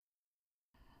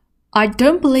I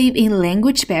don't believe in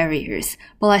language barriers,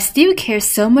 but I still care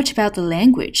so much about the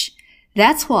language.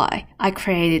 That's why I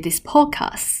created this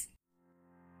podcast.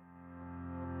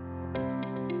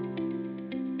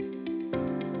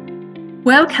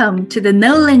 Welcome to the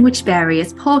No Language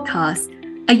Barriers podcast,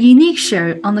 a unique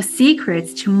show on the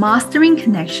secrets to mastering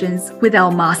connections without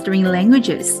mastering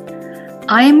languages.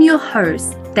 I am your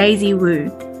host, Daisy Wu,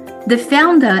 the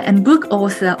founder and book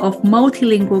author of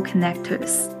Multilingual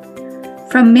Connectors.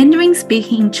 From Mandarin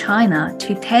speaking in China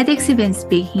to TEDx event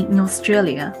speaking in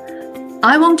Australia,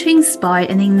 I want to inspire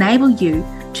and enable you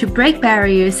to break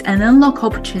barriers and unlock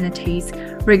opportunities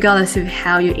regardless of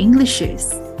how your English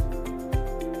is.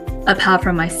 Apart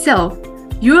from myself,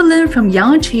 you'll learn from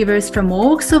young achievers from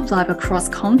all walks of life across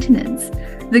continents,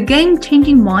 the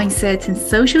game-changing mindsets and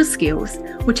social skills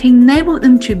which enable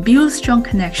them to build strong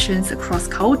connections across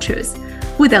cultures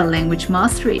without language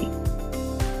mastery.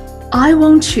 I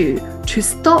want you to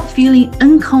stop feeling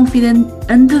unconfident,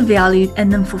 undervalued,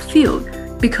 and unfulfilled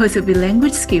because of your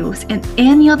language skills and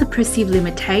any other perceived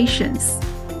limitations.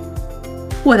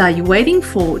 What are you waiting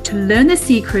for to learn the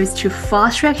secrets to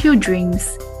fast-track your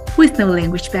dreams with no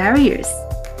language barriers?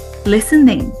 Listen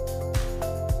in.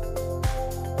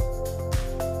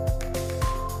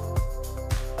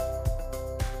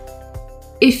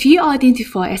 If you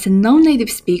identify as a non-native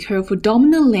speaker of a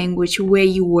dominant language where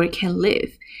you work and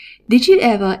live, did you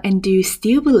ever and do you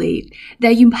still believe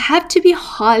that you have to be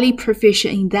highly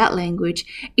proficient in that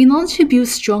language in order to build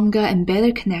stronger and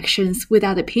better connections with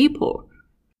other people?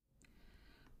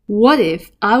 What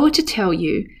if I were to tell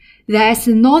you that as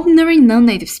an ordinary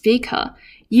non-native speaker,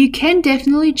 you can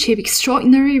definitely achieve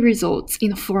extraordinary results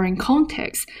in a foreign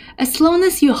context as long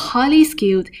as you're highly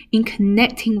skilled in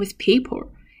connecting with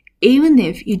people, even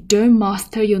if you don't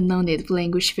master your non-native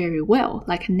language very well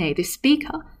like a native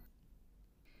speaker?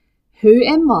 Who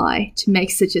am I to make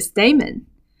such a statement?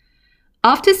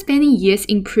 After spending years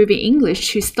improving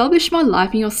English to establish my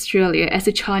life in Australia as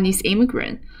a Chinese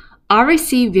immigrant, I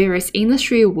received various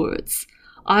industry awards.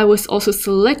 I was also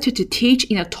selected to teach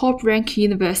in a top-ranked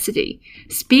university,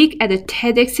 speak at a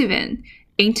TEDx event,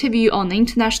 interview on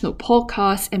international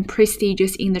podcasts and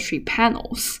prestigious industry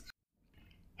panels.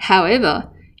 However,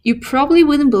 you probably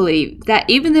wouldn't believe that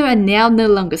even though I now no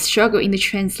longer struggle in the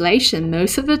translation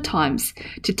most of the times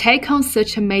to take on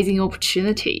such amazing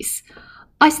opportunities,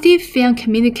 I still found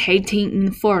communicating in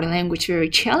a foreign language very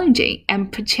challenging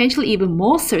and potentially even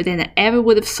more so than I ever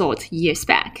would have thought years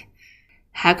back.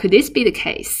 How could this be the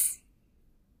case?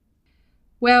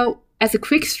 Well, as a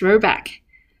quick throwback,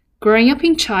 growing up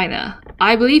in China,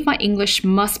 I believe my English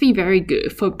must be very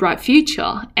good for a bright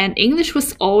future, and English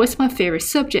was always my favorite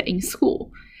subject in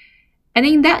school. And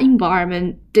in that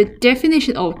environment, the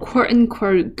definition of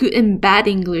quote-unquote good and bad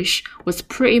English was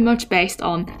pretty much based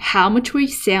on how much we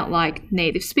sound like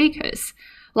native speakers,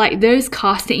 like those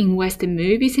casting in Western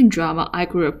movies and drama I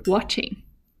grew up watching.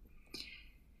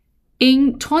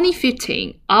 In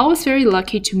 2015, I was very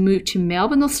lucky to move to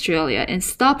Melbourne, Australia and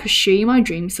start pursuing my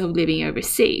dreams of living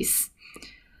overseas.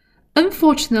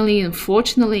 Unfortunately and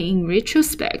fortunately in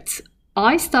retrospect,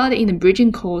 I started in a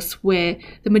bridging course where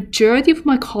the majority of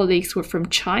my colleagues were from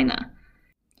China.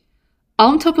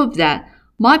 On top of that,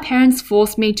 my parents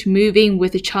forced me to move in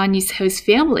with a Chinese host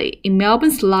family in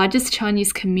Melbourne's largest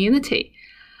Chinese community.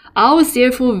 I was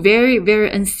therefore very,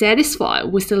 very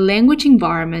unsatisfied with the language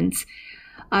environment.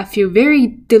 I feel very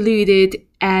deluded,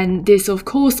 and this of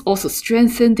course also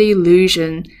strengthened the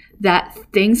illusion that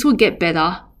things would get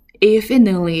better if and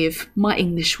only if my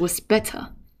English was better.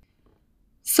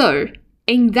 So,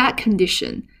 in that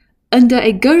condition, under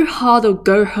a go hard or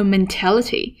go home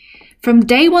mentality, from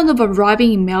day one of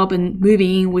arriving in Melbourne,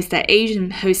 moving in with the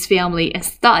Asian host family and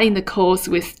starting the course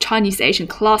with Chinese Asian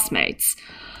classmates,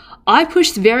 I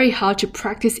pushed very hard to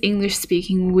practice English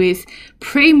speaking with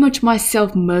pretty much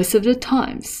myself most of the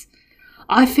times.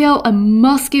 I felt I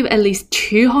must give at least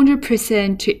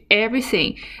 200% to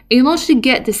everything in order to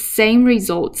get the same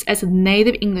results as a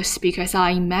native English speaker as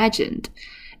I imagined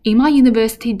in my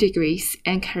university degrees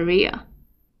and career.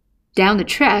 Down the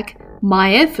track,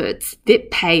 my efforts did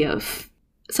pay off.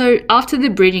 So after the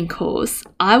bridging course,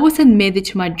 I was admitted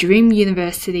to my dream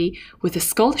university with a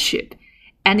scholarship,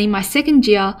 and in my second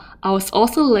year, I was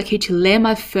also lucky to land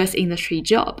my first industry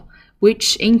job,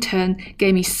 which in turn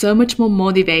gave me so much more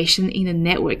motivation in the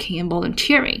networking and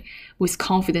volunteering, with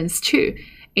confidence too,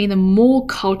 in a more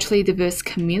culturally diverse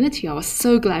community I was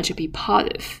so glad to be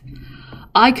part of.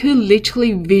 I could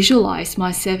literally visualize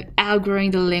myself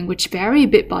outgrowing the language barrier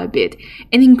bit by bit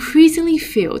and increasingly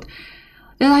feel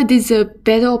that I deserve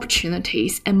better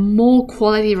opportunities and more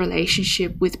quality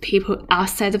relationship with people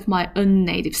outside of my own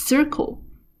native circle.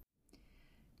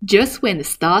 Just when the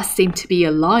stars seemed to be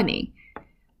aligning,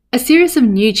 a series of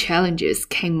new challenges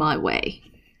came my way.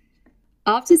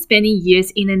 After spending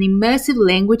years in an immersive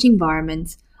language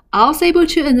environment, I was able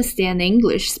to understand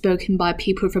English spoken by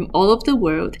people from all over the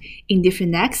world in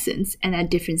different accents and at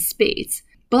different speeds,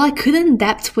 but I couldn't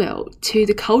adapt well to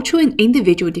the cultural and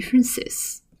individual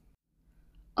differences.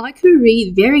 I could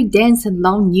read very dense and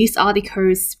long news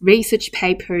articles, research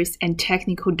papers, and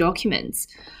technical documents,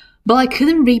 but I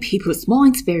couldn't read people's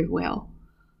minds very well.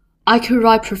 I could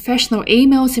write professional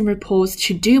emails and reports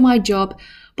to do my job,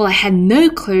 but I had no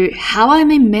clue how I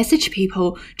may message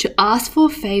people to ask for a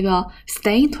favor,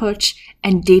 stay in touch,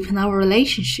 and deepen our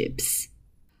relationships.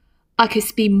 I could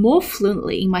speak more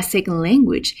fluently in my second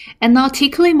language and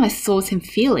articulate my thoughts and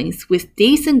feelings with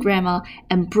decent grammar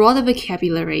and broader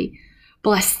vocabulary,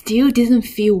 but I still didn't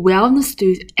feel well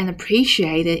understood and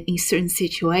appreciated in certain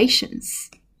situations.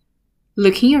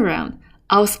 Looking around,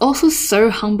 I was also so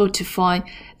humbled to find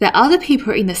that other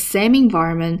people in the same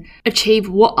environment achieved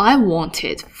what I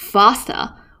wanted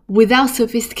faster without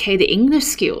sophisticated English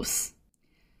skills.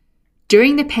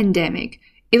 During the pandemic,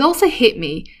 it also hit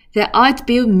me that I'd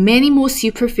built many more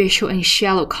superficial and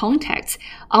shallow contacts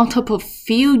on top of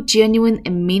few genuine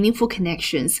and meaningful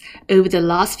connections over the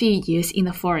last few years in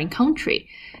a foreign country,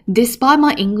 despite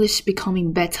my English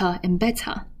becoming better and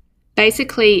better.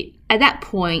 Basically, at that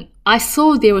point, I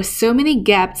saw there were so many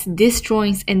gaps,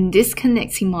 disjoints, and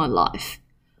disconnects in my life.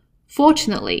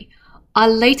 Fortunately, I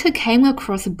later came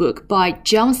across a book by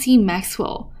John C.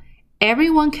 Maxwell,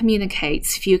 Everyone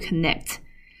Communicates, Few Connect.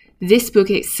 This book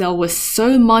itself was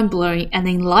so mind-blowing and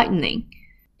enlightening.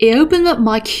 It opened up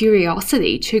my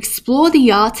curiosity to explore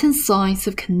the art and science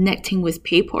of connecting with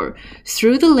people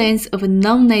through the lens of a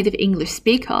non-native English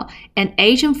speaker and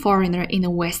Asian foreigner in a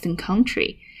Western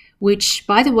country, which,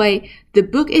 by the way, the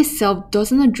book itself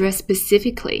doesn't address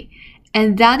specifically,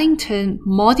 and that in turn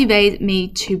motivated me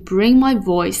to bring my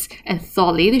voice and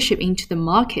thought leadership into the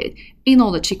market in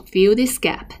order to fill this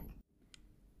gap.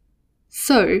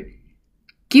 So,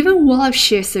 given what I've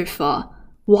shared so far,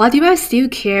 why do I still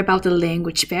care about the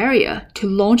language barrier to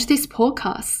launch this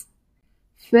podcast?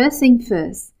 First thing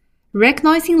first,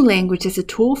 recognizing language as a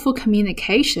tool for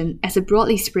communication as a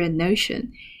broadly spread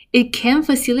notion, it can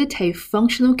facilitate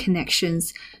functional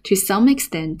connections to some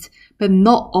extent, but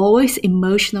not always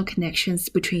emotional connections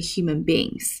between human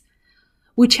beings.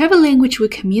 Whichever language we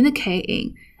communicate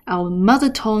in, our mother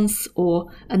tongues or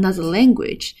another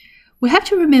language, we have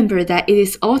to remember that it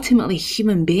is ultimately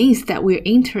human beings that we're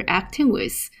interacting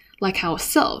with, like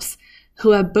ourselves,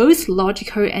 who are both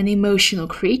logical and emotional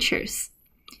creatures.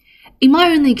 In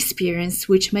my own experience,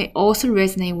 which may also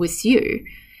resonate with you,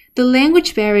 the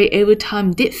language barrier over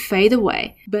time did fade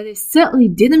away, but it certainly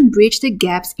didn't bridge the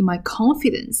gaps in my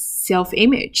confidence,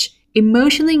 self-image,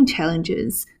 emotional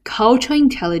intelligence, cultural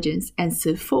intelligence, and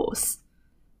so forth.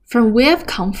 From where I've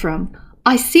come from,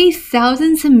 I see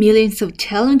thousands and millions of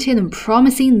talented and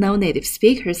promising non-native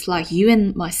speakers like you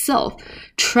and myself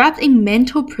trapped in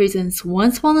mental prisons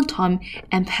once upon a time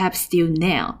and perhaps still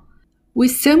now,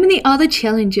 with so many other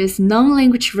challenges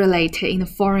non-language related in a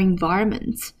foreign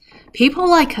environment. People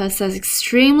like us are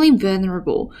extremely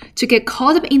vulnerable to get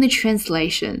caught up in the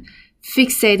translation,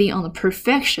 fixating on the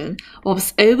perfection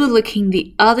whilst overlooking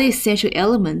the other essential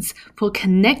elements for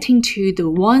connecting to the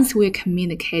ones we're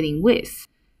communicating with.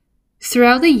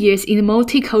 Throughout the years in the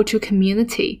multicultural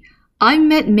community, I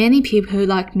met many people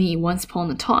like me once upon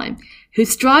a time who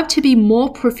strive to be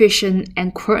more proficient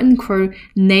and quote-unquote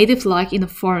native-like in a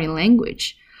foreign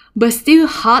language, but still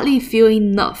hardly feel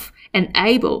enough and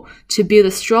able to build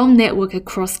a strong network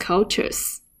across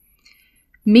cultures.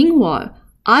 Meanwhile,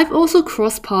 I've also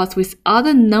crossed paths with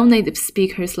other non-native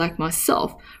speakers like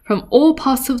myself from all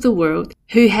parts of the world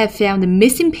who have found the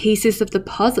missing pieces of the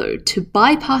puzzle to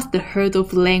bypass the hurdle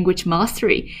of language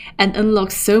mastery and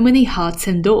unlock so many hearts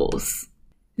and doors.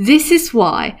 This is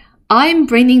why I am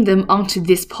bringing them onto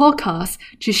this podcast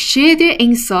to share their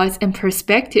insights and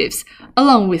perspectives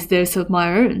along with those of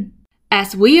my own.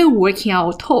 As we are working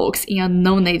our talks in a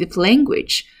non-native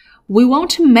language, we want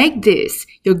to make this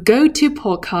your go-to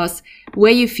podcast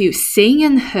where you feel seen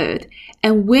and heard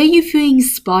and where you feel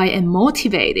inspired and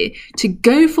motivated to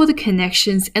go for the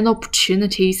connections and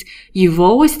opportunities you've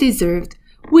always deserved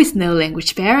with no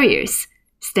language barriers.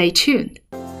 Stay tuned.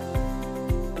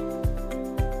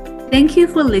 Thank you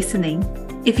for listening.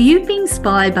 If you've been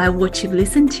inspired by what you've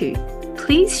listened to,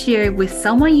 please share it with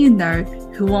someone you know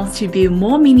who wants to build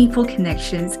more meaningful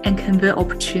connections and convert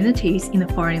opportunities in a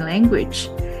foreign language.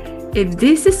 If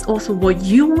this is also what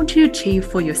you want to achieve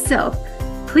for yourself,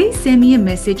 please send me a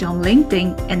message on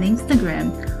LinkedIn and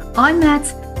Instagram. I'm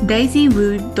at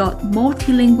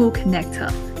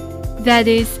daisywu.multilingualconnector. That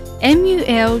is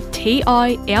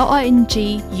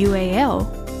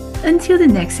MULTILINGUAL. Until the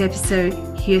next episode,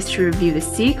 here's to review the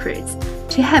secrets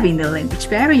to having no language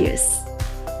barriers.